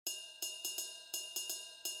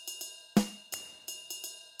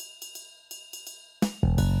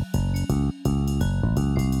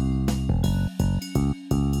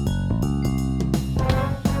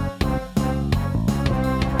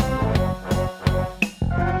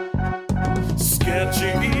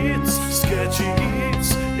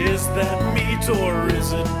or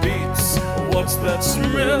is it beets? What's that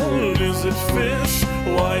smell? Is it fish?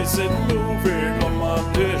 Why is it moving on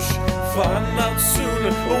my dish? Find out soon.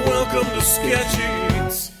 Welcome to Sketchy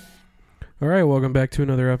Eats. All right, welcome back to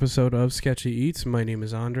another episode of Sketchy Eats. My name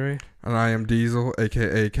is Andre. And I am Diesel,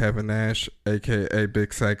 a.k.a. Kevin Nash, a.k.a.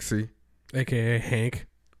 Big Sexy. A.k.a. Hank.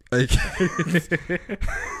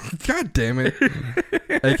 God damn it.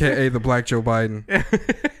 A.k.a. the Black Joe Biden.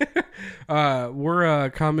 We're a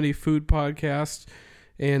comedy food podcast,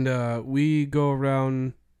 and we go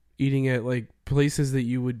around eating at like places that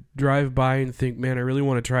you would drive by and think, man, I really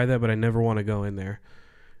want to try that, but I never want to go in there.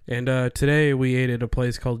 And today we ate at a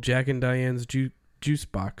place called Jack and Diane's Juice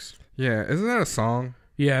Box. Yeah, isn't that a song?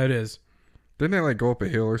 Yeah, it is. Didn't they like go up a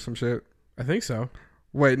hill or some shit? I think so.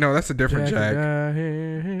 Wait, no, that's a different Jack.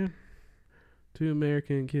 Diane, two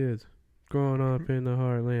American kids growing up in the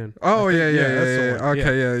heartland. Oh, yeah.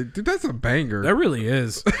 Okay, yeah. Dude, that's a banger. That really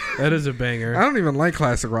is. That is a banger. I don't even like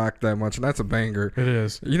classic rock that much, and that's a banger. It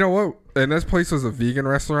is. You know what? And this place was a vegan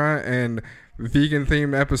restaurant, and vegan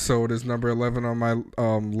themed episode is number 11 on my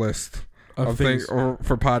list of things or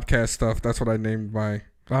for podcast stuff. That's what I named my.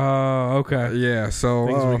 Oh, okay. Yeah, so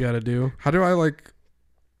things we gotta do. How do I like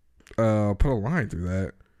put a line through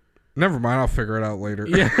that? Never mind, I'll figure it out later.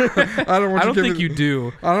 Yeah. I don't think you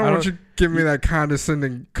do. I don't want you to give me that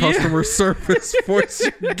condescending customer service voice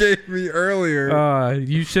you gave me earlier.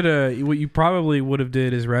 You should have. What you probably would have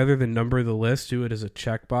did is rather than number the list, do it as a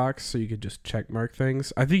checkbox so you could just check mark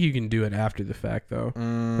things. I think you can do it after the fact though.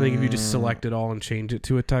 I think if you just select it all and change it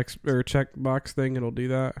to a text or checkbox thing, it'll do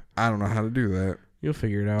that. I don't know how to do that. You'll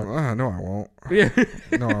figure it out. No, I won't. Yeah.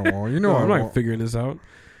 No, I won't. You know, I'm not figuring this out.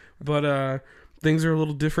 But things are a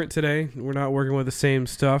little different today. We're not working with the same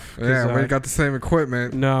stuff. Yeah, we got the same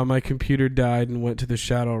equipment. No, my computer died and went to the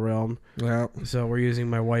Shadow Realm. Yeah. So we're using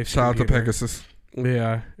my wife's Shout computer. out to Pegasus.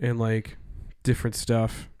 Yeah, and like different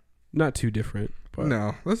stuff. Not too different. But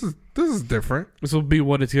no, this is different. This will be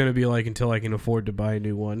what it's going to be like until I can afford to buy a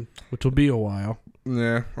new one, which will be a while.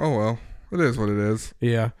 Yeah. Oh, well. It is what it is.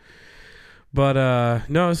 Yeah. But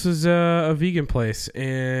no, this is a vegan place,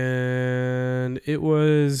 and it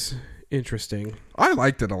was interesting. I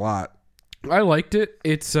liked it a lot. I liked it.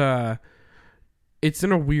 It's in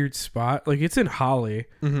a weird spot. Like, it's in Holly.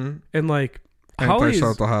 Mm-hmm. And like Holly. Shout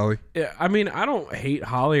out to Holly. I mean, I don't hate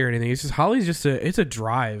Holly or anything. It's just Holly's just it's a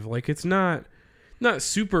drive. Like, it's not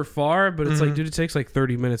super far, but it's like, dude, it takes like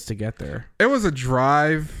 30 minutes to get there. It was a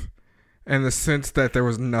drive in the sense that there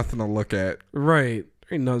was nothing to look at. Right.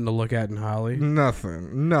 Ain't nothing to look at in Holly. Nothing.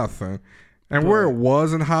 And where it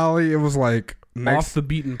was in Holly, it was like off the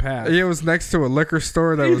beaten path. It was next to a liquor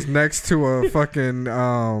store that was next to a fucking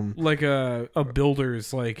like a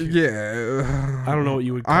builder's, like, yeah, I don't know what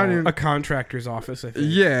you would call it. A contractor's office, I think.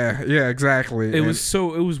 Yeah, exactly. It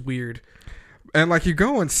was weird. And like, you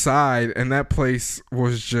go inside and that place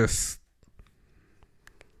was just,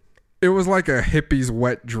 it was like a hippie's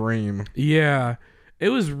wet dream. Yeah. It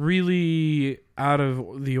was really out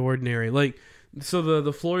of the ordinary. Like, so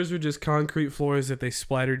the floors were just concrete floors that they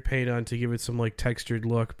splattered paint on to give it some like textured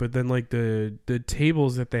look. But then like the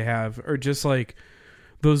tables that they have are just like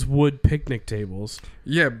those wood picnic tables.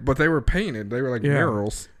 Yeah, but they were painted. They were like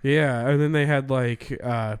murals. Yeah, and then they had like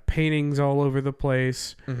paintings all over the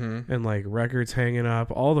place, and like records hanging up.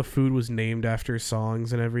 All the food was named after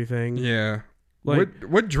songs and everything. Yeah. Like,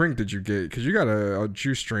 what drink did you get? Because you got a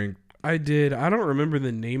juice drink. I did. I don't remember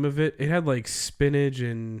the name of it. It had like spinach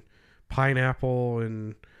and pineapple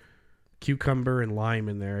and cucumber and lime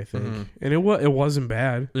in there, I think. And it wasn't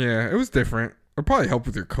bad. Yeah, it was different. It'll probably help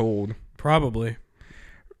with your cold. Probably.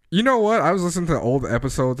 You know what? I was listening to old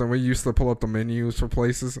episodes and we used to pull up the menus for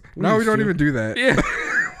places. Now we don't even do that. Yeah.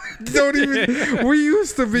 We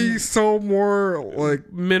used to be so more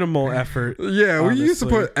like minimal effort. Yeah, honestly. We used to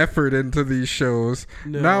put effort into these shows.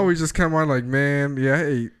 No. Now we just come on like, man, yeah, I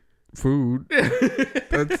ate food.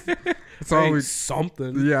 That's always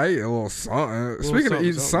something. Yeah, I ate a little something. Speaking of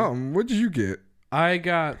eating something, what did you get? I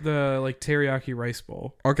got the like teriyaki rice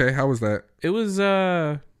bowl. Okay, how was that? It was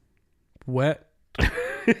wet.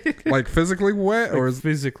 Like physically wet, or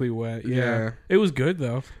physically wet? Yeah, it was good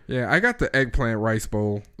though. Yeah, I got the eggplant rice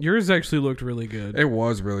bowl. Yours actually looked really good. It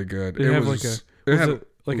was really good. It was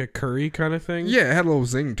like a curry kind of thing. Yeah, it had a little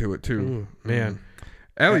zing to it too. Ooh, man.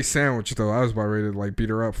 Ellie's sandwich though, I was about ready to like beat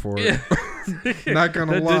her up for it. Yeah. Not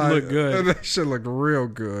gonna lie, that did look good. That shit looked real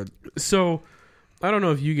good. So, I don't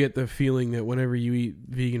know if you get the feeling that whenever you eat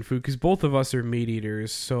vegan food, because both of us are meat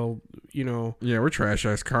eaters, so, you know. Yeah, we're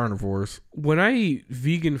trash-ass carnivores. When I eat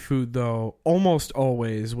vegan food, though, almost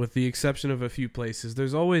always, with the exception of a few places,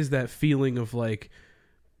 there's always that feeling of, like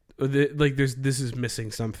this is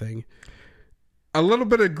missing something. A little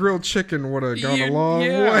bit of grilled chicken would have gone a long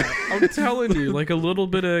way. I'm telling you, like a little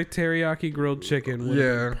bit of teriyaki grilled chicken would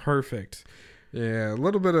have been perfect. Yeah, a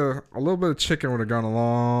little bit of chicken would have gone a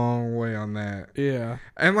long way on that. Yeah.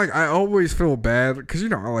 And like I always feel bad because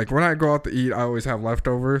like when I go out to eat, I always have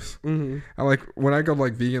leftovers. Mm-hmm. And like when I go to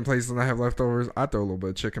like vegan places and I have leftovers, I throw a little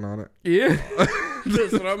bit of chicken on it. Yeah.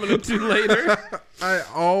 That's what I'm gonna do later. I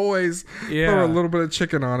always throw a little bit of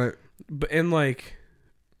chicken on it. But and like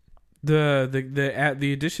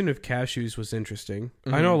the addition of cashews was interesting.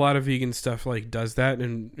 Mm-hmm. I know a lot of vegan stuff like does that,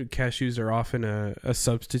 and cashews are often a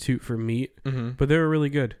substitute for meat. Mm-hmm. But they were really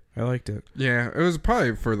good. I liked it. Yeah, it was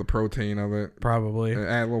probably for the protein of it. Probably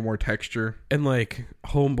add a little more texture. And like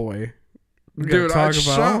Homeboy. Dude, talk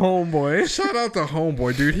about Homeboy. Shout out to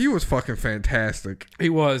Homeboy, dude. He was fucking fantastic. He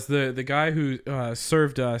was the guy who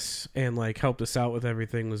served us and like helped us out with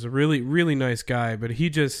everything. Was a really, really nice guy. But he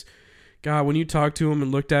just, God, when you talked to him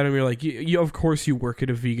and looked at him, you're like, you of course you work at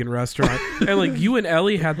a vegan restaurant. And like you and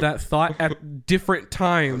Ellie had that thought at different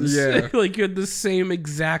times. Yeah, like you had the same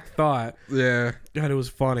exact thought. Yeah, God, it was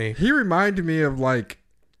funny. He reminded me of like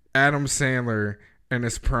Adam Sandler in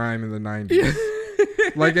his prime in the 90s.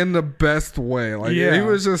 Like in the best way. Like he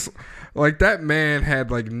was just like that man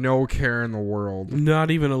had like no care in the world.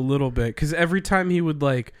 Not even a little bit. Because every time he would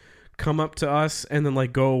like come up to us and then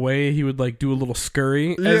like go away, he would like do a little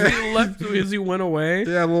scurry as he went away.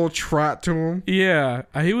 Yeah, a little trot to him. Yeah,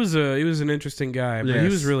 he was an interesting guy, but he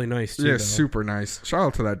was really nice too. Yeah, super nice. Shout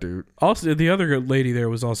out to that dude. Also, the other lady there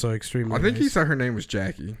was also extremely. I think nice. He said her name was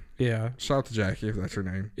Jackie. Yeah, shout out to Jackie if that's her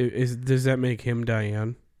name. Does that make him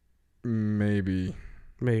Diane? Maybe.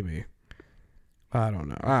 I don't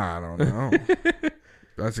know.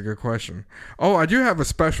 That's a good question. Oh, I do have a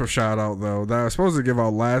special shout out though that I was supposed to give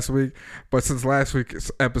out last week, but since last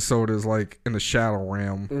week's episode is like in the shadow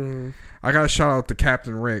realm, I got to shout out to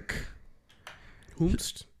Captain Rick.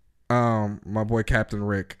 Whomst? My boy Captain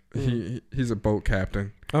Rick. He's a boat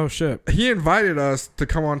captain. Oh shit! He invited us to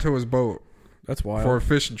come onto his boat. That's wild. For a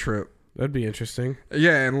fishing trip. That'd be interesting.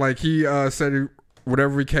 Yeah, and like he said,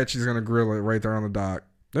 whatever we catch, he's gonna grill it right there on the dock.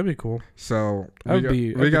 That'd be cool. So I'd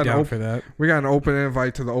be down for that. We got an open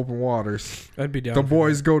invite to the open waters. I'd be down. The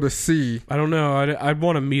boys go to sea. I don't know. I'd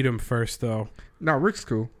want to meet him first though. No, Rick's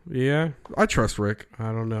cool. Yeah, I trust Rick.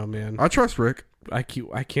 I don't know, man. I trust Rick. I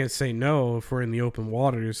can't say no if we're in the open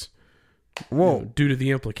waters. Whoa! Due to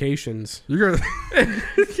the implications. You're gonna.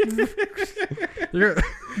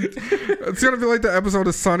 It's gonna be like the episode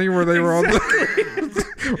of Sunny where they were on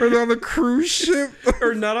the cruise ship,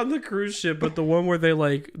 or not on the cruise ship, but the one where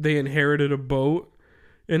they inherited a boat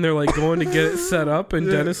and they're like going to get it set up, and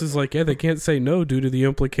Dennis is like, yeah, they can't say no due to the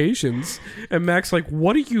implications, and Mac's like,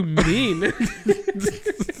 what do you mean?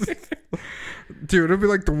 Dude, it'll be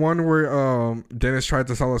like the one where Dennis tried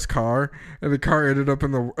to sell his car and the car ended up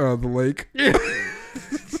in the lake.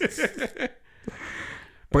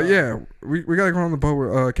 But yeah, we gotta go on the boat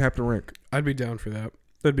with Captain Rick. I'd be down for that.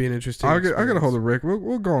 That'd be an interesting. I get a hold of Rick.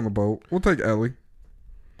 We'll go on the boat. We'll take Ellie,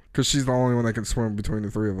 because she's the only one that can swim between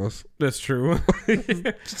the three of us. That's true.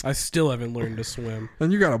 I still haven't learned to swim.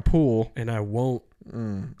 And you got a pool, and I won't.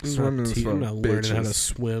 Swimming is for I'm not learning how to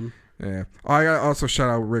swim. Yeah. I gotta also shout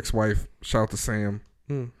out Rick's wife. Shout out to Sam.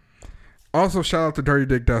 Also shout out to Dirty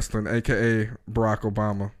Dick Dustin, aka Barack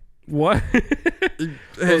Obama. What?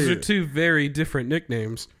 Those are two very different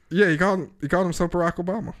nicknames. Yeah, he called himself Barack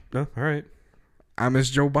Obama. Oh, all right. I miss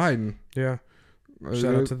Joe Biden. Yeah.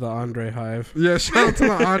 Shout out to the Andre Hive. Yeah, shout out to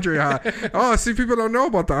the Andre Hive. Oh, see, people don't know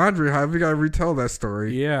about the Andre Hive. We gotta retell that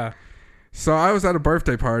story. Yeah. So I was at a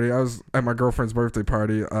birthday party. I was at my girlfriend's birthday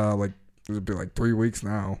party. It'd be like 3 weeks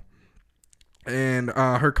now. And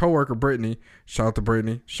her coworker Brittany. Shout out to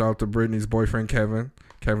Brittany. Shout out to Brittany's boyfriend Kevin.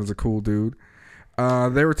 Kevin's a cool dude.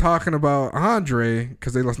 They were talking about Andre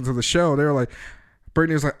because they listened to the show. They were like,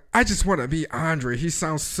 Brittany was like, I just want to be Andre. He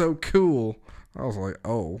sounds so cool. I was like,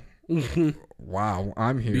 oh, wow,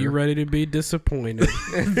 I'm here. Be ready to be disappointed.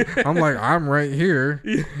 I'm like, I'm right here.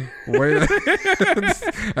 Wait,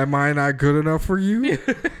 am I not good enough for you?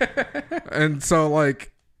 And so,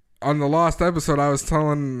 like, on the lost episode, I was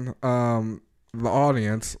telling the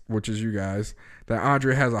audience, which is you guys, that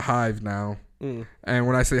Andre has a hive now. And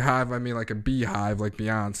when I say hive, I mean like a beehive, like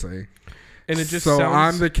Beyonce. And it just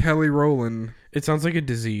I'm the Kelly Rowland. It sounds like a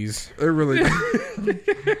disease. It really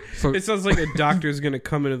So it sounds like a doctor's going to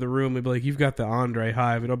come into the room and be like, you've got the Andre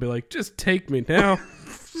hive. And I'll be like, just take me now,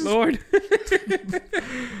 Lord.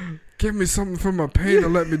 Give me something for my pain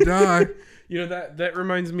and let me die. You know, that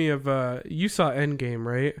reminds me of, you saw Endgame,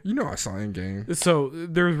 right? You know I saw Endgame. So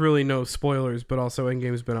there's really no spoilers, but also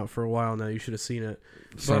Endgame's been out for a while now. You should have seen it.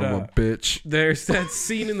 Son of a bitch. There's that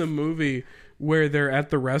scene in the movie where they're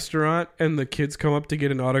at the restaurant and the kids come up to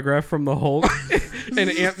get an autograph from the Hulk,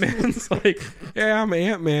 and Ant-Man's like, "Yeah, I'm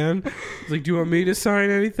Ant-Man." He's like, "Do you want me to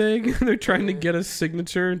sign anything?" And they're trying to get a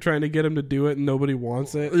signature and trying to get him to do it, and nobody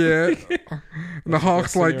wants it. Yeah. And the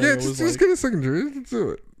Hulk's like, "Yeah, just like, get a signature. Just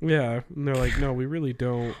do it." Yeah, and they're like, "No, we really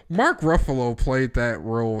don't." Mark Ruffalo played that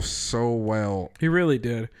role so well. He really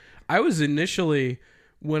did. I was initially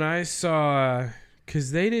when I saw.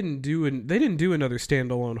 Because they didn't do another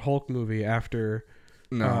standalone Hulk movie after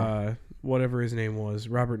whatever his name was,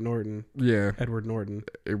 Robert Norton. Yeah. Edward Norton.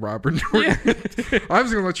 Robert Norton. Yeah. I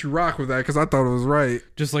was going to let you rock with that because I thought it was right.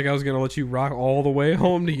 Just like I was going to let you rock all the way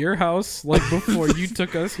home to your house, like before you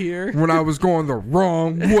took us here. When I was going the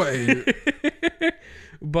wrong way.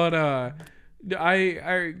 But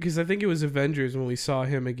because I think it was Avengers when we saw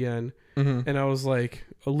him again. Mm-hmm. And I was like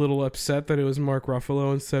a little upset that it was Mark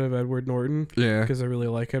Ruffalo instead of Edward Norton. Yeah. Because I really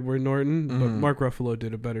like Edward Norton. Mm-hmm. But Mark Ruffalo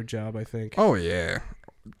did a better job, I think. Oh, yeah.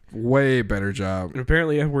 Way better job. And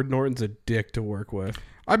apparently Edward Norton's a dick to work with.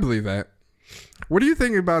 I believe that. What do you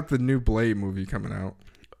think about the new Blade movie coming out?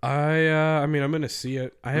 I mean, I'm going to see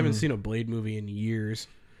it. I haven't seen a Blade movie in years.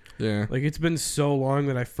 Yeah. Like, it's been so long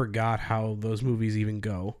that I forgot how those movies even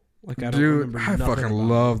go. Like, I don't remember I fucking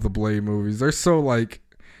love the Blade movies. They're so, like...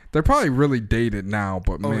 They're probably really dated now,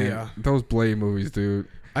 but man, those Blade movies, dude.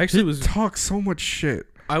 I actually talk so much shit.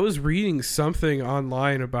 I was reading something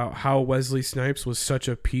online about how Wesley Snipes was such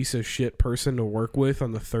a piece of shit person to work with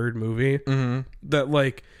on the third movie. Mm-hmm. That,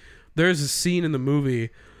 like, there's a scene in the movie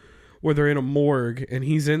where they're in a morgue and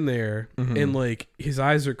he's in there and, like, his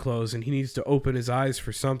eyes are closed and he needs to open his eyes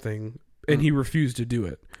for something and he refused to do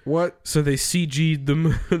it. What? So they CG'd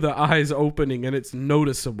the eyes opening and it's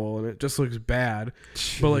noticeable and it just looks bad.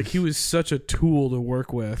 Jeez. But like he was such a tool to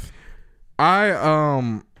work with.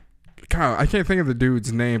 God, I can't think of the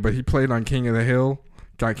dude's name, but he played on King of the Hill.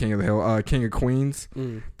 Not King of the Hill, King of Queens.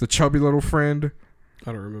 The chubby little friend.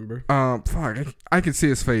 I don't remember. Fuck, I can see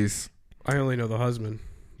his face. I only know the husband,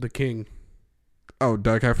 the king. Oh,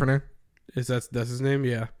 Doug Heffernan? That's his name?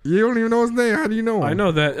 Yeah. You don't even know his name. How do you know him? I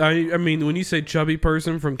know that. I mean, when you say chubby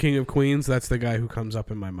person from King of Queens, that's the guy who comes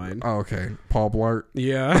up in my mind. Oh, okay. Paul Blart.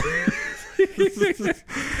 Yeah.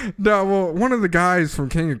 No, well, one of the guys from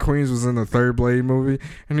King of Queens was in the third Blade movie,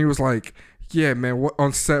 and he was like, yeah, man,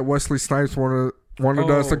 on set, Wesley Snipes wanted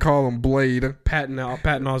us to call him Blade. Patton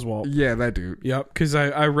Oswalt. Yeah, that dude. Yep, because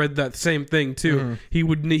I read that same thing too. He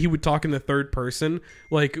would talk in the third person,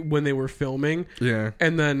 like when they were filming. Yeah.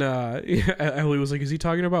 And then Ellie was like, "Is he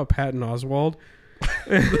talking about Patton Oswalt?"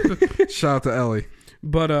 Shout out to Ellie.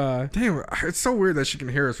 But damn, it's so weird that she can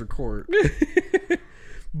hear us record.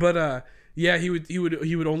 But yeah, he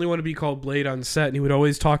would only want to be called Blade on set, and he would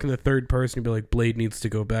always talk in the third person. He'd be like, "Blade needs to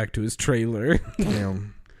go back to his trailer."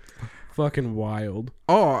 Damn. Fucking wild.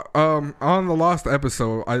 Oh, on the last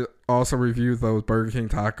episode, I also reviewed those Burger King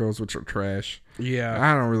tacos, which are trash. Yeah.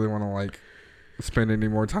 I don't really want to, like, spend any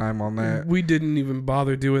more time on that. We didn't even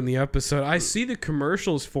bother doing the episode. I see the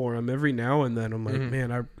commercials for them every now and then. I'm like,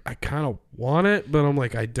 man, I kind of want it, but I'm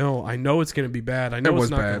like, I don't. I know it's going to be bad. I know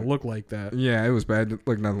it's not going to look like that. Yeah, it was bad. It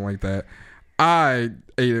looked nothing like that. I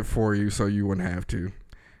ate it for you so you wouldn't have to.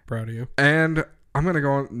 Proud of you. And I'm going to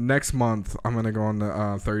go on next month. I'm going to go on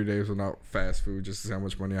the 30 days without fast food just to see how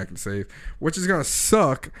much money I can save, which is going to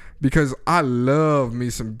suck because I love me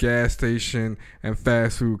some gas station and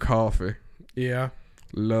fast food coffee. Yeah.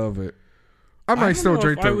 Love it. I might still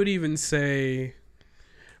drink I would even say,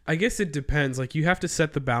 I guess it depends. Like, you have to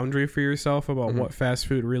set the boundary for yourself about what fast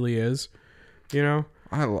food really is, you know?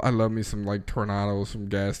 I love me some, like, Tornadoes from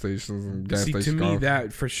gas stations and gas station to coffee. Me,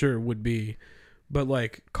 that for sure would be. But,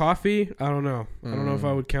 like, coffee, I don't know. I don't know if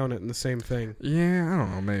I would count it in the same thing. Yeah, I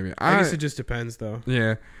don't know, maybe. I guess it just depends, though.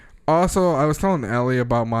 Yeah. Also, I was telling Ellie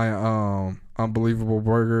about my Unbelievable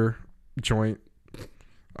Burger joint.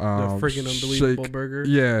 The friggin' Unbelievable Burger?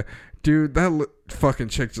 Yeah. Dude, that fucking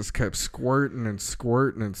chick just kept squirting and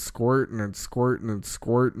squirting and squirting and squirting and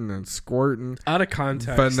squirting and squirting. Out of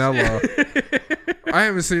context. Vanilla. I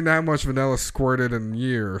haven't seen that much vanilla squirted in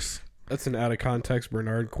years. That's an out of context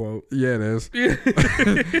Bernard quote. Yeah, it is.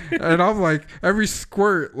 And I'm like, every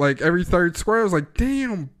squirt, like every third squirt, I was like,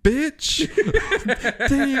 damn, bitch.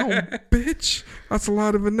 Damn, bitch. That's a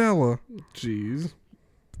lot of vanilla. Jeez.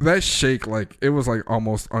 That shake, like, it was like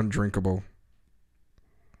almost undrinkable.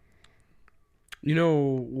 You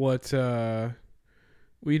know what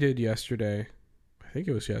we did yesterday? I think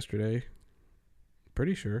it was yesterday.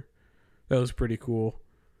 Pretty sure. That was pretty cool.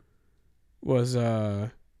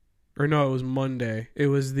 Or no, it was Monday. It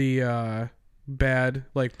was the bad,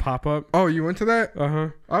 like, pop-up. Oh, you went to that? Uh-huh.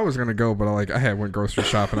 I was going to go, but I had went grocery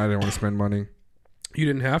shopping. I didn't want to spend money. You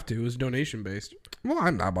didn't have to. It was donation based. Well,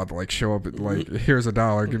 I'm not about to like show up at like, here's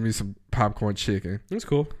 $1, give me some popcorn chicken. That's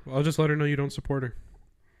cool. I'll just let her know you don't support her.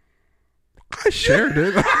 I shared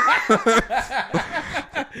it.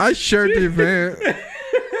 I shared the event.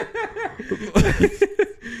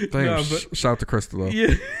 Damn, No, but- shout out to Crystal though.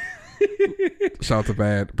 Yeah. Shout out to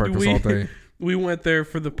Bad Breakfast All Day. We went there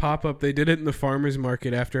for the pop-up. They did it in the farmer's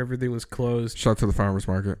market after everything was closed. Shout out to the farmers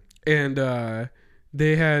market. And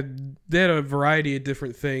they had a variety of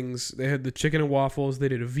different things. They had the chicken and waffles. They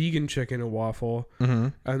did a vegan chicken and waffle. Mm-hmm.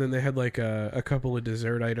 And then they had like a couple of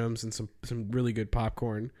dessert items and some really good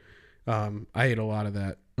popcorn. I ate a lot of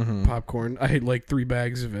that popcorn. I ate like 3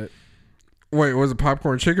 bags of it. Wait, was it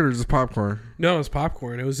popcorn chicken or just popcorn? No, it was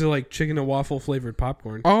popcorn. It was like chicken and waffle flavored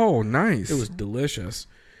popcorn. Oh, nice. It was delicious.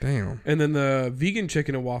 Damn. And then the vegan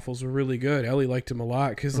chicken and waffles were really good. Ellie liked them a lot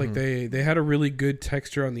because like they had a really good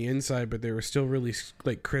texture on the inside, but they were still really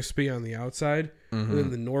like crispy on the outside. And then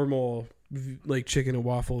the normal like chicken and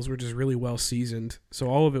waffles were just really well seasoned. So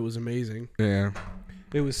all of it was amazing. Yeah.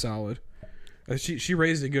 It was solid. She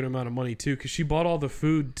raised a good amount of money too because she bought all the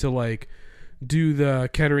food to like do the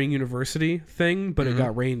Kettering University thing, but it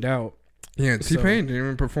got rained out. Yeah, T-Pain didn't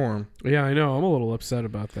even perform. Yeah, I know. I'm a little upset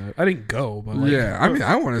about that. I didn't go, but like, Yeah, I mean,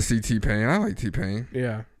 I want to see T-Pain. I like T-Pain.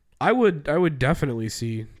 yeah, I would definitely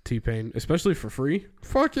see T-Pain, especially for free.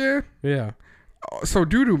 Fuck yeah. Yeah. So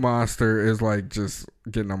Doo-Doo Monster is like just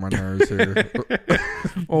getting on my nerves here.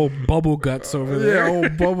 Oh, bubble guts over Yeah, there.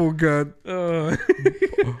 old Bubble Gut.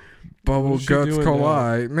 Bubble What's she Guts doing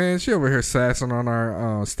collide. Man, she over here sassing on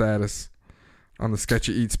our status on the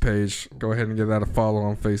Sketchy Eats page. Go ahead and give that a follow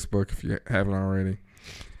on Facebook if you haven't already.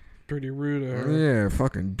 Pretty rude of her. Yeah,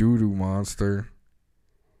 fucking Doo-Doo Monster.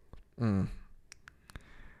 Man,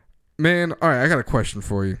 all right, I got a question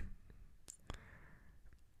for you.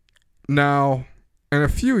 Now, in a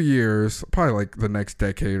few years, probably like the next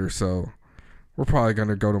decade or so, we're probably going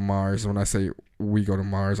to go to Mars. When I say we go to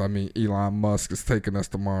Mars, I mean Elon Musk is taking us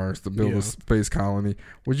to Mars to build a space colony.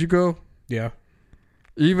 Would you go? Yeah.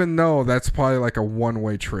 Even though that's probably like a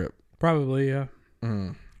one-way trip. Probably, yeah.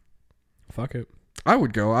 Fuck it. I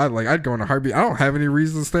would go. I'd go in a heartbeat. I don't have any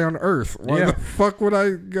reason to stay on Earth. Why the fuck would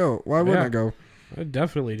I go? Why wouldn't I go? I'd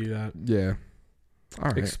definitely do that. Yeah. All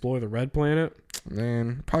right. Explore the red planet.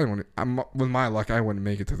 Man, probably wouldn't. With my luck, I wouldn't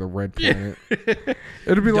make it to the red planet.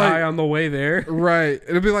 It'd be Die like on the way there. right.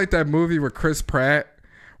 It'd be like that movie with Chris Pratt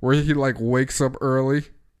where he like wakes up early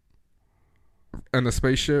in the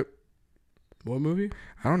spaceship. What movie?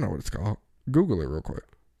 I don't know what it's called. Google it real quick.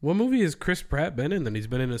 What movie has Chris Pratt been in that he's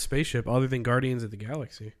been in a spaceship other than Guardians of the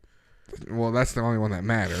Galaxy? Well, that's the only one that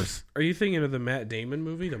matters. Are you thinking of the Matt Damon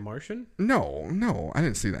movie, The Martian? No, I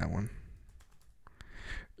didn't see that one.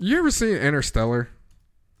 You ever seen Interstellar?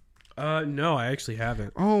 No, I actually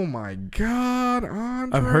haven't. Oh my God,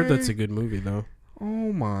 Andre. I've heard that's a good movie, though.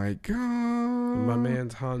 Oh my God. My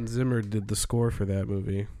man's Hans Zimmer did the score for that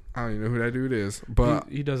movie. I don't even know who that dude is, but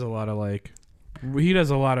He does a lot of like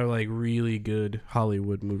really good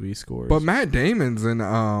Hollywood movie scores. but Matt Damon's in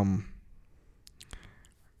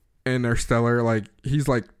Interstellar. Like he's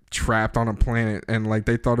like trapped on a planet, and like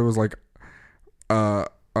they thought it was like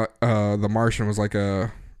The Martian was like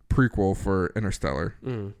a prequel for Interstellar.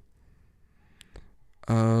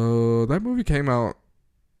 That movie came out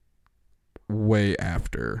way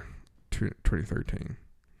after 2013.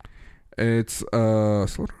 It's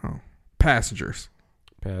slow down. Passengers.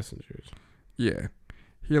 Yeah.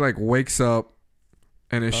 He like wakes up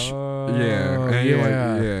and it's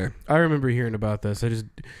yeah. I remember hearing about this. I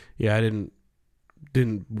didn't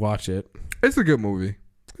watch it. It's a good movie.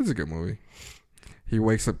 He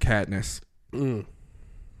wakes up Katniss.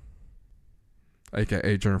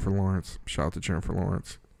 AKA Jennifer Lawrence. Shout out to Jennifer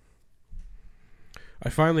Lawrence. I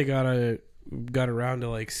finally got around to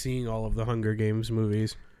like seeing all of the Hunger Games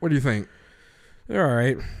movies. What do you think? They're all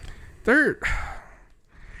right. They're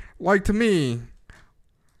like, to me,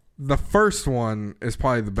 the first one is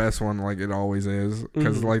probably the best one, like it always is,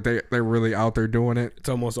 because like they're really out there doing it. It's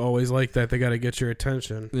almost always like that. They got to get your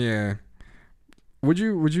attention. Yeah. Would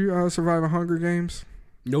you survive a Hunger Games?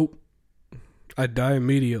 Nope. I'd die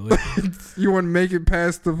immediately. You wouldn't make it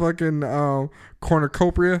past the fucking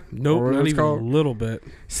cornucopia? Nope, not even a little bit.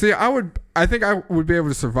 See, I think I would be able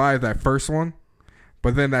to survive that first one,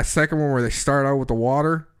 but then that second one where they start out with the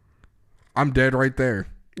water, I'm dead right there.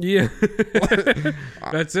 Yeah.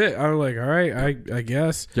 That's it. I'm like, all right, I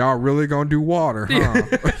guess. Y'all really gonna do water, huh?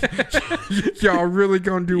 Y'all really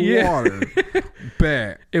gonna do water.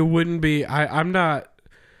 Bet. It wouldn't be. I'm not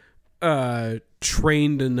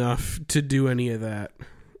trained enough to do any of that.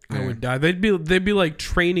 I would die. They'd be like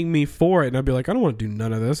training me for it, and I'd be like, I don't want to do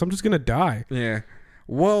none of this. I'm just gonna die. Yeah.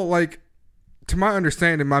 Well, like, to my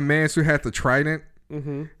understanding, my man who had the trident,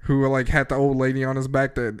 who like had the old lady on his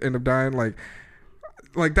back that ended up dying, like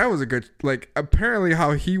that was a good, like, apparently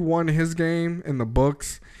how he won his game in the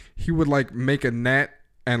books, he would like make a net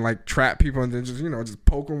and like trap people and then just, you know, just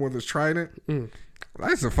poke them with his trident.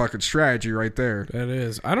 That's a fucking strategy right there. That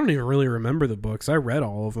is. I don't even really remember the books. I read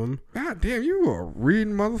all of them. God damn, you a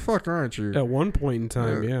reading motherfucker, aren't you? At one point in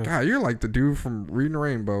time, yeah. God, you're like the dude from Reading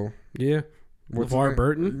Rainbow. Yeah. LeVar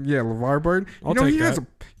Burton? Yeah, LeVar Burton. I'll take that.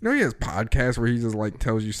 He has podcasts where he just like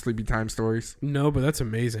tells you sleepy time stories. No, but that's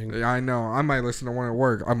amazing. Yeah, I know. I might listen to one at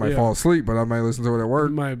work. I might fall asleep, but I might listen to it at work.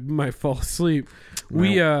 Might fall asleep.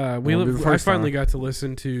 I finally got to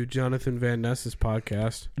listen to Jonathan Van Ness's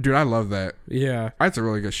podcast. Dude, I love that. Yeah. That's a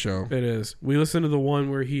really good show. It is. We listened to the one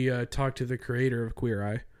where he talked to the creator of Queer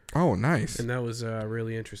Eye. Oh, nice. And that was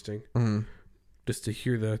really interesting. Mm-hmm. Just to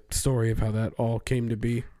hear the story of how that all came to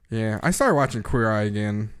be. Yeah, I started watching Queer Eye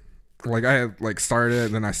again. Like, I had like started it,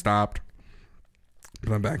 and then I stopped.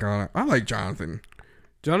 But I'm back on it. I like Jonathan.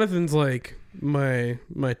 Jonathan's like my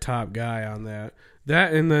top guy on that.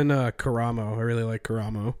 That and then Karamo. I really like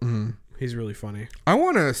Karamo. Mm-hmm. He's really funny. I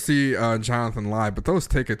want to see Jonathan live, but those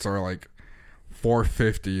tickets are like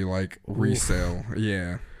 $450, like resale.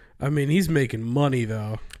 Yeah. I mean, he's making money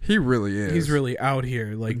though. He really is. He's really out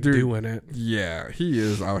here, like, doing it. Yeah, he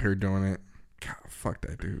is out here doing it. God, fuck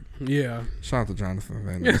that dude. Yeah. Shout out to Jonathan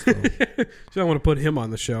Van Ness, though. So I want to put him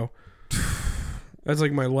on the show. That's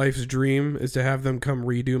like my life's dream, is to have them come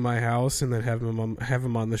redo my house and then have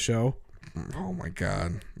him on the show. Oh my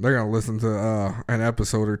god, they're gonna listen to an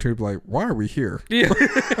episode or two, be like, why are we here? Yeah.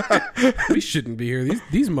 We shouldn't be here.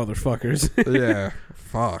 These motherfuckers. Yeah.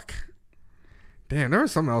 Fuck. Damn, there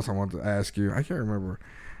was something else I wanted to ask you. I can't remember.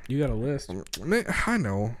 You got a list. I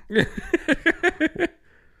know.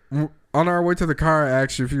 On our way to the car, I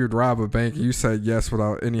asked you if you would rob a bank. You said yes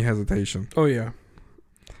without any hesitation. Oh, yeah.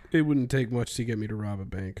 It wouldn't take much to get me to rob a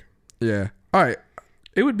bank. Yeah. All right.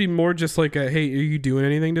 It would be more just like a, hey, are you doing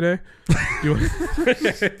anything today? You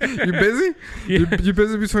busy? Yeah. You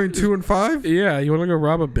busy between 2 and 5? Yeah. You want to go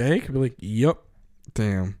rob a bank? I'd be like, yep.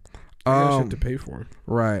 Damn. I have to pay for it.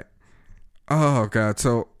 Right. Oh, God.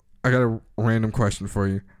 So I got a random question for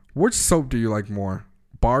you. Which soap do you like more?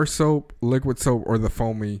 Bar soap, liquid soap, or the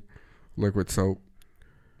foamy liquid soap?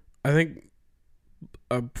 I think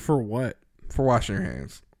for what? For washing your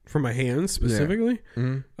hands. For my hands specifically? Yeah.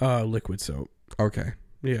 Mm-hmm. Liquid soap. Okay.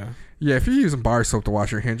 Yeah. Yeah, if you're using bar soap to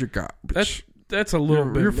wash your hands, you're garbage. That's a little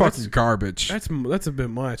bit. You're fucking garbage. That's a bit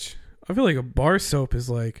much. I feel like a bar soap is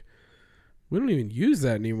like, we don't even use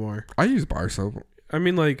that anymore. I use bar soap. I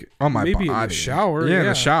mean, like, on my maybe body. In the shower. Yeah, in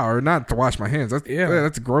the shower, not to wash my hands. That's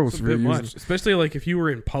gross. That's a bit much. Especially like if you were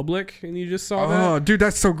in public and you just saw that. Oh, dude,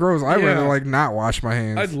 that's so gross. I'd rather like not wash my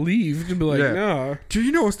hands. I'd leave and be like, no. Do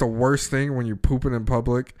you know what's the worst thing when you're pooping in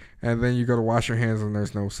public and then you go to wash your hands and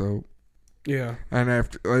there's no soap? Yeah. And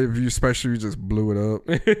after, if you especially just blew it up.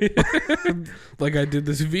 Like I did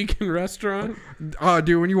this vegan restaurant. Oh,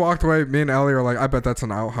 dude, when you walked away, me and Ellie were like, I bet that's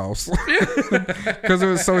an outhouse. Because it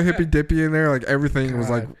was so hippy dippy in there. Like everything was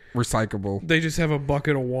like recyclable. They just have a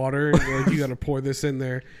bucket of water. And like, you got to pour this in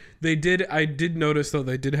there. I did notice though,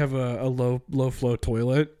 they did have a low flow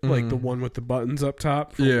toilet. Like the one with the buttons up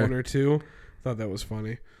top for 1 or 2. Thought that was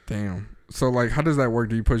funny. Damn. So, like, how does that work?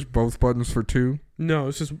 Do you push both buttons for 2? No,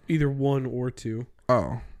 it's just either 1 or 2.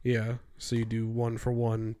 Oh. Yeah. So you do 1 for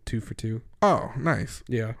 1, 2 for 2. Oh, nice.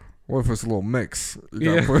 Yeah. What if it's a little mix?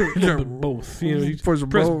 You gotta both. You know, you press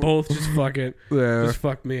both. Just fuck it. Yeah. Just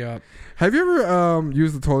fuck me up. Have you ever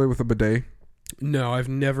used the toilet with a bidet? No, I've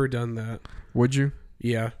never done that. Would you?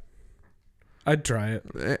 Yeah. I'd try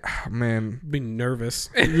it. Man. Be nervous.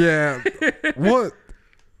 Yeah. What?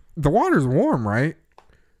 The water's warm, right?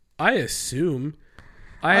 I assume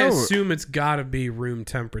it's gotta be room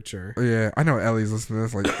temperature. Yeah, I know Ellie's listening to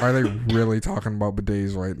this. Like, are they really talking about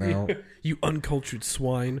bidets right now? You uncultured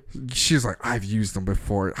swine. She's like, I've used them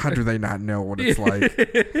before. How do they not know what it's like?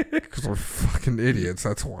 Because we're fucking idiots.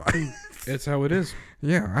 That's why. It's how it is.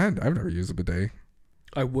 Yeah, I've never used a bidet.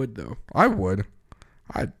 I would though. I would.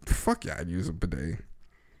 I'd use a bidet.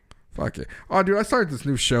 Fuck it. Oh, dude, I started this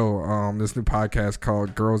new show, this new podcast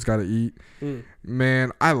called Girls Gotta Eat.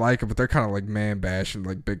 Man, I like it, but they're kind of like man bashing,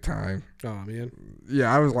 like big time. Oh man.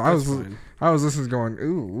 Yeah, I was listening, going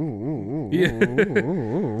ooh.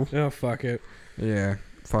 Oh, fuck it. Yeah,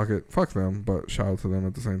 fuck it, fuck them. But shout out to them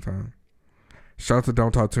at the same time. Shout out to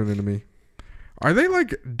Don't Talk Tune Into Me. Are they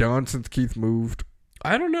like done since Keith moved?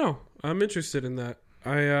 I don't know. I'm interested in that.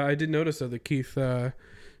 I did notice that Keith.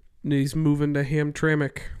 He's moving to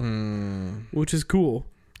Hamtramck, which is cool.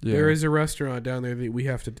 Yeah. There is a restaurant down there that we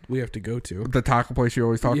have to go to. The taco place you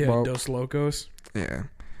always talk about. Dos Locos. Yeah.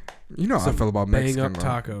 You know how I feel about Mexican. Bang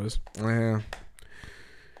up tacos. Yeah.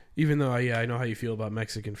 Even though, I know how you feel about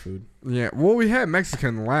Mexican food. Yeah. Well, we had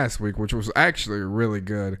Mexican last week, which was actually really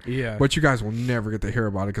good. Yeah. But you guys will never get to hear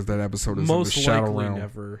about it because that episode is most in the shadow likely realm.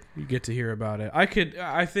 never you get to hear about it. I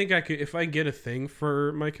think I could, if I get a thing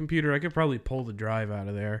for my computer, I could probably pull the drive out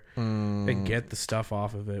of there and get the stuff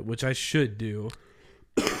off of it, which I should do.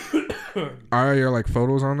 Are your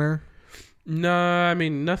photos on there? Nah, I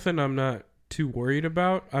mean nothing. I'm not too worried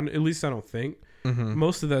about. At least I don't think. Mm-hmm.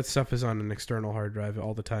 Most of that stuff is on an external hard drive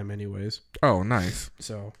all the time, anyways. Oh, nice.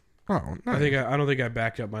 So Oh, nice. I don't think I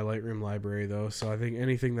backed up my Lightroom library though. So I think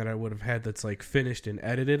anything that I would have had that's finished and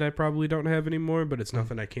edited, I probably don't have anymore. But it's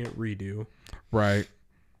nothing I can't redo. Right.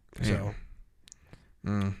 So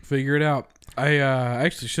Mm. figure it out. I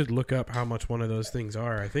actually should look up how much one of those things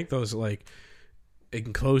are. I think those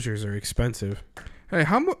enclosures are expensive. Hey,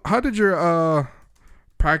 how did your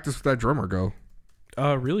practice with that drummer go?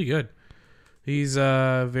 Really good. He's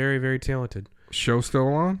very, very talented. Show still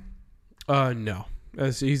on? No,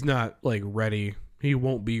 as he's not ready. He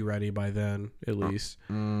won't be ready by then, at least.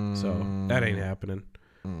 So that ain't happening.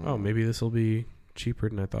 Oh, maybe this will be cheaper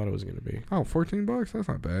than I thought it was gonna be. Oh, $14? That's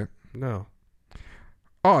not bad. No.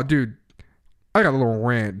 Oh, dude, I got a little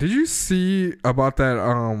rant. Did you see about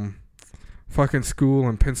that fucking school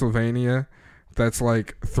in Pennsylvania that's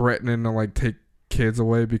threatening to take kids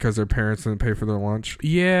away because their parents didn't pay for their lunch?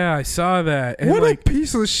 Yeah, I saw that. And what a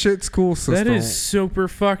piece of shit school system. That is super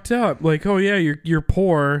fucked up. Oh yeah, you're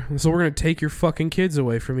poor, so we're gonna take your fucking kids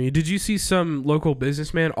away from you. Did you see some local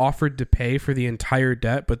businessman offered to pay for the entire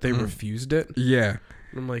debt, but they refused it? Yeah.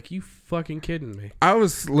 I'm like, you fucking kidding me? I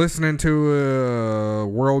was listening to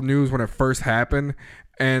World News when it first happened,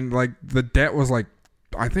 and the debt was I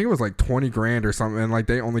think it was $20,000 or something, and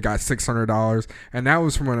they only got $600, and that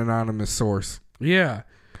was from an anonymous source. Yeah,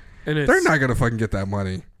 and they're not gonna fucking get that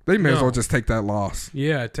money. They may as No. well just take that loss.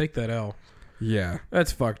 Yeah, take that L. Yeah,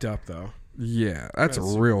 That's fucked up though. yeah, that's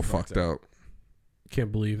That's real super fucked up.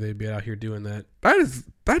 Can't believe they'd be out here doing that. That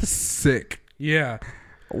is sick. Yeah.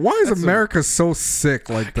 Why is That's America so sick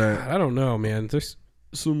like that? I don't know, man. There's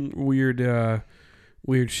some weird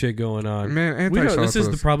shit going on. Man, This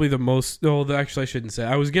is probably the most. No, actually, I shouldn't say.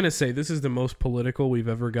 I was gonna say this is the most political we've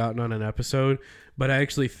ever gotten on an episode, but I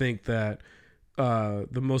actually think that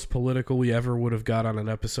the most political we ever would have got on an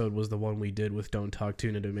episode was the one we did with "Don't Talk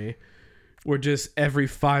Tuna to Me," where just every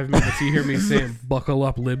 5 minutes you hear me saying "Buckle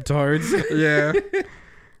up, libtards." Yeah.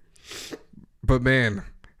 But man,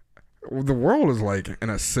 the world is in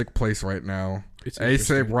a sick place right now. It's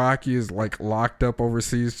ASAP Rocky is locked up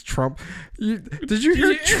overseas. Trump, did you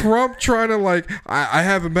hear Trump trying to I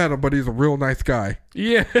haven't met him, but he's a real nice guy.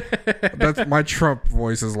 Yeah. That's my Trump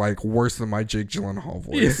voice is worse than my Jake Gyllenhaal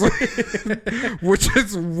voice, which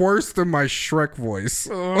is worse than my Shrek voice.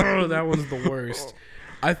 Oh, that one's the worst.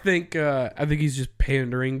 I think he's just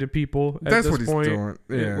pandering to people. That's this what he's point. doing.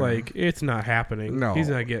 Yeah. It's not happening. No. He's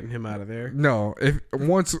not getting him out of there. No, if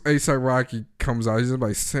once ASAP Rocky comes out, he's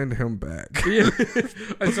gonna send him back. Yeah.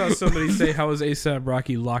 I saw somebody say, "How is ASAP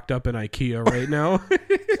Rocky locked up in IKEA right now?"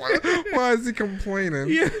 Why is he complaining?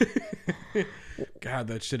 Yeah. God,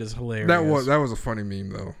 that shit is hilarious. That was a funny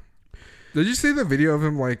meme though. Did you see the video of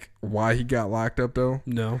him why he got locked up though?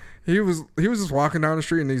 No. He was just walking down the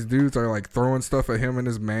street and these dudes are throwing stuff at him and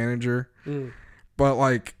his manager. But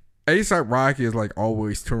ASAP Rocky is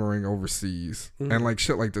always touring overseas and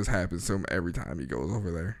shit like this happens to him every time he goes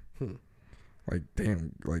over there.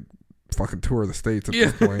 Damn, fucking tour the States at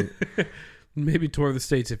this point. Maybe tour the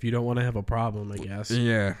States if you don't want to have a problem, I guess.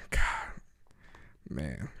 Yeah. God.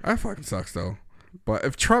 Man, that fucking sucks though. But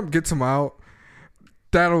if Trump gets him out,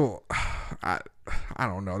 that'll I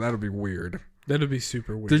don't know, that'll be weird. That'd be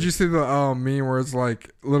super weird. Did you see the meme where it's Little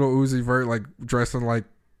Uzi Vert dressed in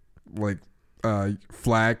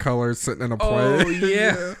flag colors sitting in a plane? Oh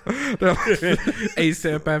yeah.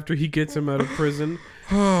 ASAP after he gets him out of prison.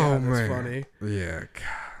 Oh God, man, that's funny. Yeah.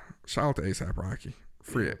 God. Shout out to ASAP Rocky.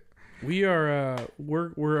 Free it. We are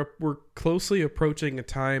we're closely approaching a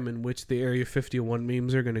time in which the Area 51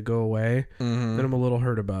 memes are going to go away, and I'm a little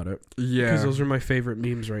hurt about it. Yeah, because those are my favorite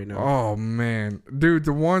memes right now. Oh man, dude,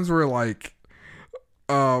 the ones where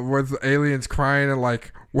where the aliens crying and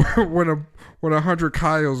when 100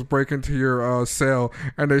 Kyles break into your cell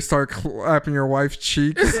and they start clapping your wife's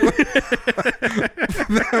cheeks.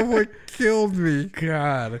 That would killed me.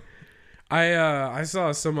 God, I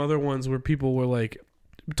saw some other ones where people were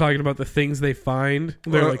talking about the things they find.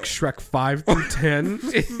 They're Shrek 5 through 10.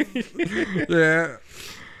 Yeah.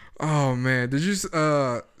 Oh man, did you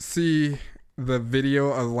see the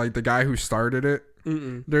video of like the guy who started it?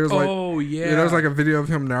 Mm-mm. There's like, oh yeah, there's like a video of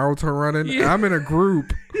him Naruto running. Yeah. And I'm in a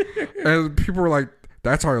group, and people were like,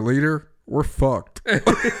 "That's our leader. We're fucked."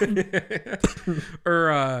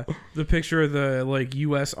 Or the picture of the like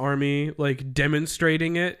U.S. Army like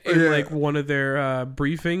demonstrating it in Yeah. like one of their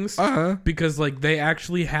briefings Uh-huh. because like they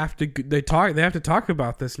actually have to they have to talk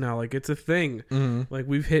about this now, like it's a thing. Mm-hmm. Like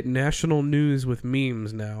we've hit national news with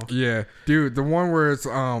memes now. Yeah, dude, the one where it's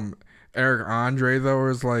Eric Andre though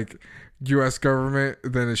is like U.S. government,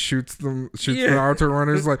 then it shoots the Naruto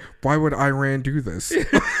runners. Like, why would Iran do this?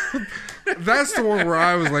 That's the one where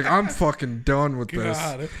I was like, I'm fucking done with this.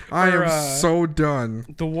 God. I Or, am so done.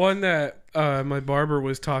 The one that my barber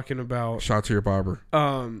was talking about. Shout to your barber.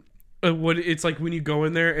 What it's like when you go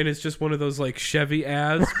in there and it's just one of those like Chevy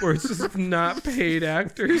ads where it's just not paid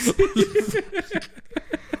actors.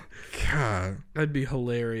 God, That'd be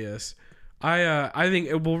hilarious. I think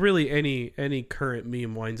really any current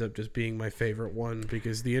meme winds up just being my favorite one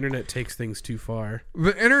because the internet takes things too far.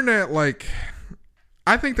 the internet, like,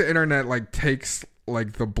 I think the internet like takes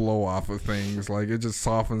like the blow off of things. Like, it just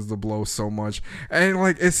softens the blow so much, and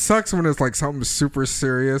like it sucks when it's like something super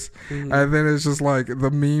serious, and then it's just like the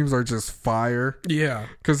memes are just fire. Yeah.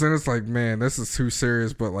 Because then it's like, man, this is too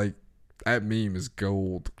serious, but like that meme is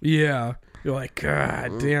gold. Yeah. You're like,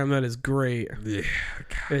 God damn, that is great. Yeah.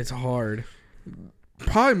 It's hard.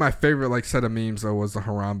 Probably my favorite like set of memes though was the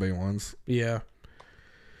Harambe ones. Yeah.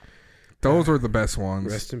 Those were the best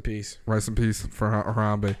ones. Rest in peace. Rest in peace for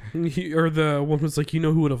Harambe. Or the one was like, you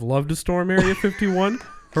know who would have loved to storm Area 51?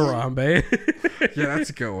 Harambe. Yeah, that's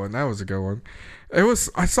a good one. That was a good one. It was.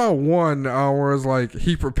 I saw one where it was like,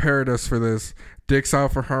 he prepared us for this. Dicks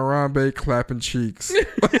out for Harambe, clapping cheeks.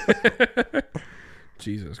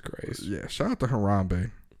 Jesus Christ. Yeah, shout out to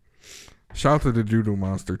Harambe. Shout out to the Doodoo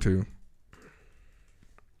Monster too.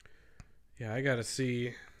 Yeah, I gotta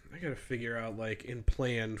figure out like in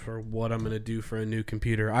plan for what I'm gonna do for a new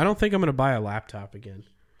computer. I don't think I'm gonna buy a laptop again.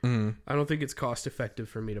 I don't think it's cost effective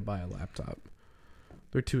for me to buy a laptop.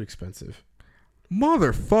 They're too expensive.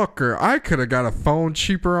 Motherfucker, I could have got a phone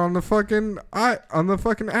cheaper on the fucking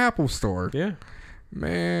Apple store. Yeah.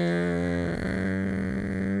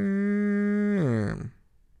 Man.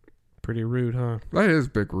 Pretty rude, huh? That is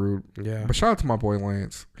big rude. Yeah. But shout out to my boy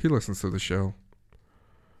Lance. He listens to the show.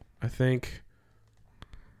 I think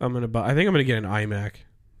I'm gonna get an iMac.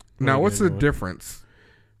 Now, what's the difference?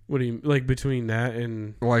 What do you like between that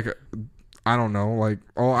and Like, I don't know. Like,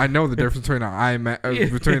 I know the difference between an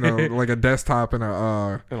iMac, between a desktop and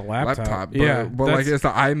a laptop. But, Yeah, but like, is the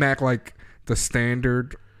iMac like the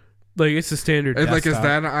standard? like it's a standard. Like, is desktop.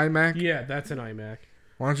 that an iMac? Yeah, that's an iMac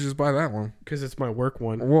Why don't you just buy that one? because it's my work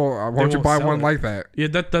one. Well, why don't you won't buy sell one it. like that? Yeah,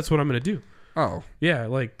 that's what I'm gonna do. Oh, Yeah,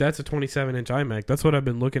 like that's a 27-inch iMac. That's what I've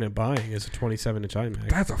been looking at buying is a 27-inch iMac.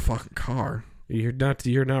 that's a fucking car. You're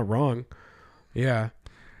not wrong. Yeah,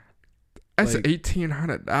 That's Like-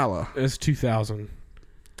 $1,800. it's 2000.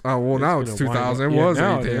 Oh well, now It's it's gonna wind 2000. up- It yeah, was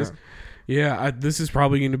now it 18. is. Yeah, this is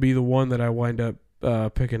probably going to be the one that I wind up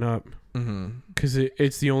picking up because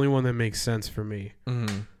it's the only one that makes sense for me.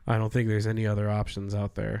 I don't think there's any other options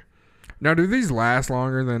out there. Now, do these last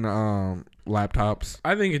longer than laptops?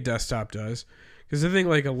 I think a desktop does because I think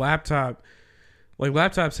like laptops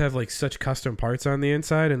have like such custom parts on the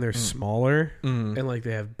inside and they're smaller and like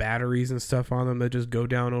they have batteries and stuff on them that just go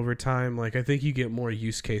down over time. Like I think you get more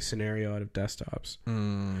use case scenario out of desktops.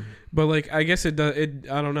 But like I guess it does.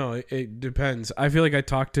 I don't know. It depends. I feel like I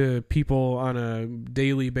talk to people on a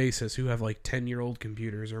daily basis who have like 10-year-old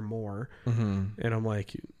computers or more, and I'm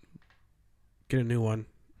like, get a new one.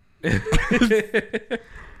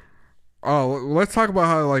 Oh, let's talk about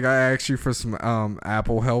how like I asked you for some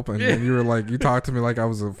Apple help, and then you were like, you talked to me like I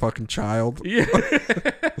was a fucking child. Yeah.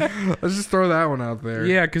 Let's just throw that one out there.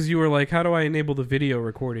 Yeah, because you were like, how do I enable the video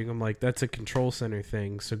recording? I'm like, that's a control center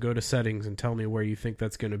thing. So go to settings and tell me where you think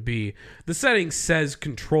that's going to be. The settings says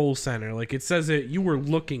control center. Like it says it, you were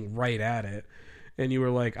looking right at it. And you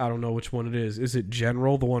were like, I don't know which one it is. Is it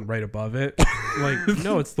general, the one right above it? Like,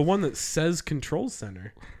 no, it's the one that says control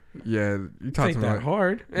center. Yeah, you talked Ain't to me that like,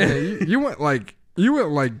 hard. yeah, you went like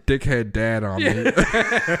dickhead dad on me.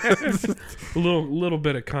 A little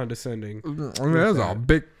bit of condescending. I mean, that was a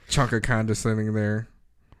big chunk of condescending there.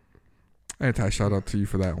 Anti shout out to you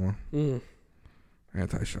for that one.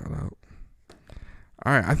 Anti shout out.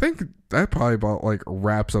 All right, I think that probably about like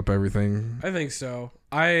wraps up everything. I think so.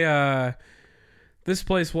 This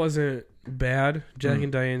place wasn't bad. Jack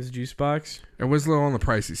and Diane's juice box. It was a little on the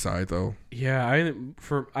pricey side though. Yeah,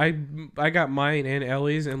 I got mine and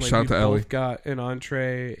Ellie's, and like Shout we out to both Ellie. got an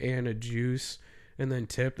entree and a juice, and then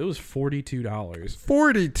tipped. It was $42.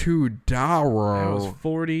 $42. That was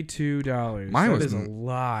 $42. Mine That was is a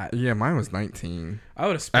lot. Yeah, mine was 19 I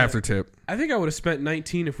would have spent after tip. I think I would have spent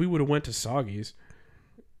 19 if we would have went to Soggy's.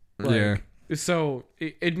 Yeah. So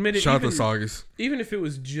admit it. Shout out to even, Soggy's. even if it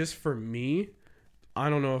was just for me, I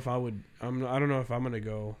don't know if I would. I don't know if I'm gonna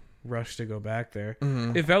go rush to go back there.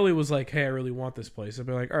 Mm-hmm. If Ellie was like, "Hey, I really want this place," I'd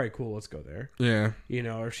be like, "All right, cool, let's go there." Yeah. You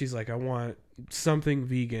know, or she's like, "I want something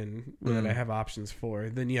vegan that I have options for,"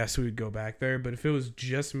 then yes, we would go back there. But if it was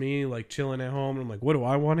just me, like chilling at home, and I'm like, "What do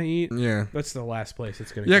I want to eat?" Yeah. That's the last place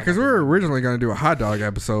it's gonna. Yeah, come because we up were with. originally going to do a hot dog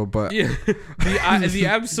episode, but Yeah, the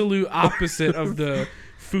absolute opposite of the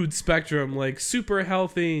food spectrum, like super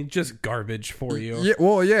healthy, just garbage for you. yeah,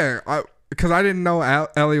 well, yeah, because I didn't know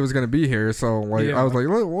Ellie was going to be here, so like Yeah. I was like,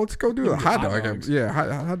 let's go do a hot dog. dogs.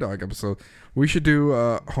 Hot dog episode. We should do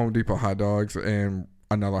Home Depot hot dogs and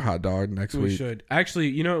another hot dog next We week. should actually,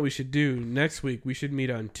 you know what we should do next week? We should meet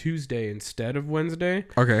on Tuesday instead of Wednesday,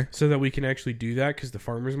 Okay. so that we can actually do that because the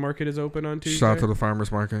farmers market is open on Tuesday. Shout out to the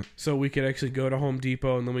farmers market. So we could actually go to Home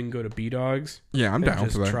Depot and then we can go to B Dogs. Yeah, I'm and down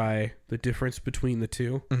just for that. try the difference between the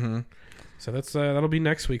two. Mm-hmm. So that's that'll be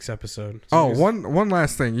next week's episode. So Oh, just- one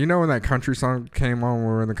last thing. You know when that country song came on when we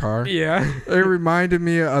were in the car? yeah. It reminded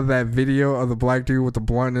me of that video of the black dude with the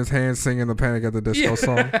blunt in his hand singing the Panic at the Disco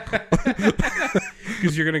song.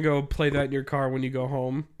 Because you're gonna go play that in your car when you go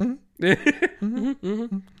home.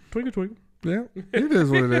 Mm-hmm. Twinkle twinkle. Yeah, it is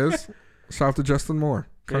what it is. Shout out to Justin Moore,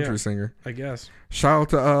 country Yeah. singer. I guess.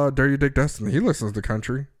 Shout out to Dirty Dick Dustin. He listens to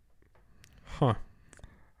country. Huh.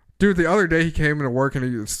 Dude, the other day he came into work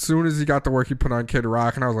and as soon as he got to work, he put on Kid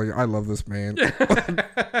Rock, and I was like, I love this man.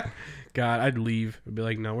 God, I'd leave. I'd be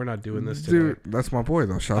like, no, we're not doing this today. Dude, that's my boy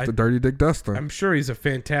though. Shout out to Dirty Dick Dustin. I'm sure he's a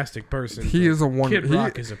fantastic person. He but is a one. Kid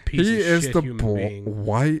Rock is a piece He of is shit the human being.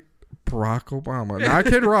 white Barack Obama. Not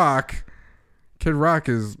Kid Rock. Kid Rock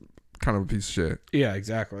is kind of a piece of shit. Yeah,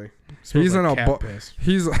 exactly. He's Smells in like a cat piss.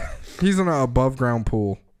 he's in an above ground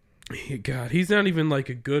pool. God, he's not even like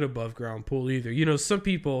a good above ground pool either. You know, some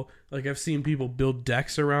people, like I've seen people build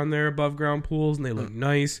decks around their above ground pools and they look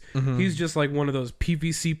nice. Mm-hmm. He's just like one of those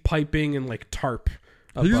PVC piping and like tarp.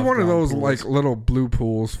 He's one of above-ground those pools. like little blue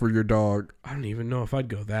pools for your dog. I don't even know if I'd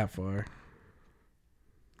go that far.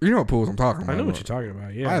 You know what pools I'm talking about. I know what you're talking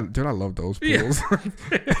about. Yeah, Dude, I love those Yeah. pools.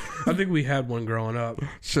 I think we had one growing up.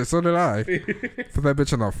 Shit, so did I. Put that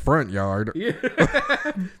bitch in the front yard. Yeah,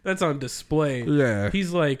 that's on display. Yeah.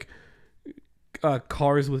 He's like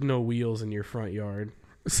cars with no wheels in your front yard.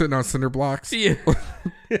 Sitting on cinder blocks. Yeah,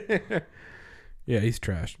 yeah, he's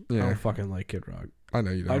trash. I Yeah. don't fucking like Kid Rock. I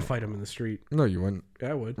know you don't. I'd fight him in the street. No, you wouldn't.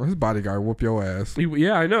 Yeah, I would. Well, his bodyguard whoop your ass.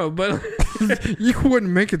 Yeah, I know, but You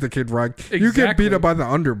wouldn't make it to Kid Rock. You get Exactly. beat up by the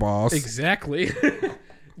underboss. exactly.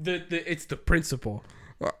 It's the principle.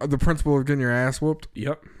 The principle of getting your ass whooped.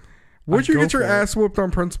 Yep, Would I'd you go get your for it. ass whooped on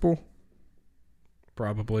principle?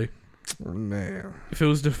 probably. Man, If it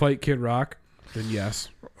was to fight Kid Rock, then yes.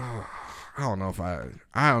 I don't know if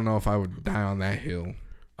I would die on that hill.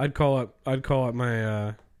 I'd call up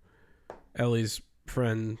my Ellie's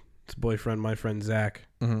friend's boyfriend, my friend Zach.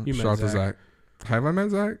 Mm-hmm. You met Shout out to Zach. Zach. Have I met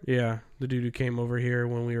Zach? Yeah, the dude who came over here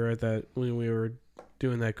when we were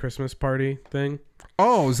doing that Christmas party thing.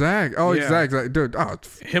 Oh, Zach. Oh, Yeah. Zach. Dude,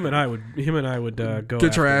 Him and I would go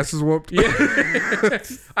get your after. asses whooped. Yeah,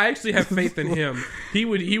 I actually have faith in him. He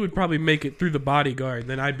would probably make it through the bodyguard.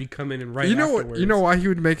 Then I'd be coming in right. You know afterwards. what? You know why he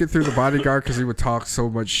would make it through the bodyguard? Because he would talk so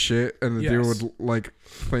much shit, and the dude Yes. would like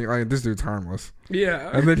think, like, this dude's harmless. Yeah,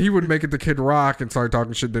 And then he would make it to Kid Rock and start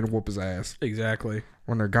talking shit, then whoop his ass exactly.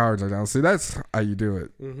 when their guards are down. See, that's how you do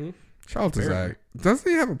it. Mm-hmm. Shout out to Apparently. Zach. Doesn't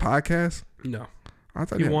he have a podcast? No, I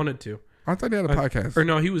thought he had, wanted to. I thought he had a podcast. Or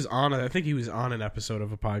no, he was on it. I think he was on an episode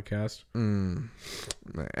of a podcast. Man,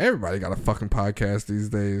 everybody got a fucking podcast these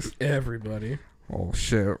days. Everybody. Oh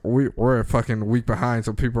shit, we're a fucking week behind,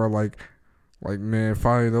 so people are like, man,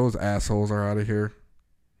 finally those assholes are out of here.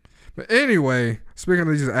 But anyway, speaking of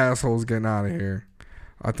these assholes getting out of here,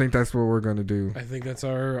 I think that's what we're gonna do. I think that's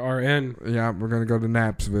our end. Yeah, we're gonna go to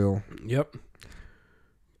Knapsville. Yep.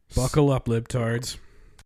 Buckle up, libtards.